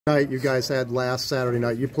Night you guys had last Saturday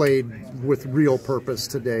night. You played with real purpose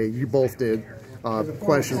today. You both did.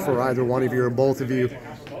 Question for either one of you or both of you.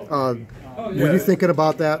 Were you thinking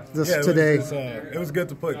about that today? It was good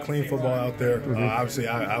to put clean football out there. Obviously,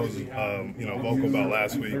 I was vocal about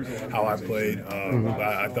last week how I played.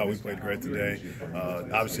 I thought we played great today.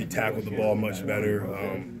 Obviously, tackled the ball much better.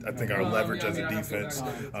 I think our leverage as a defense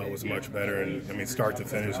was much better. And I mean, start to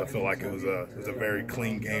finish, I feel like it was a very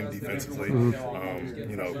clean game defensively.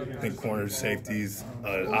 I think corners, safeties,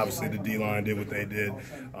 obviously the D line did what they did.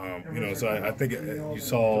 So I think you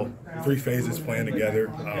saw three phases playing together,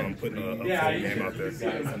 putting a full game out there.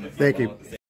 Thank you.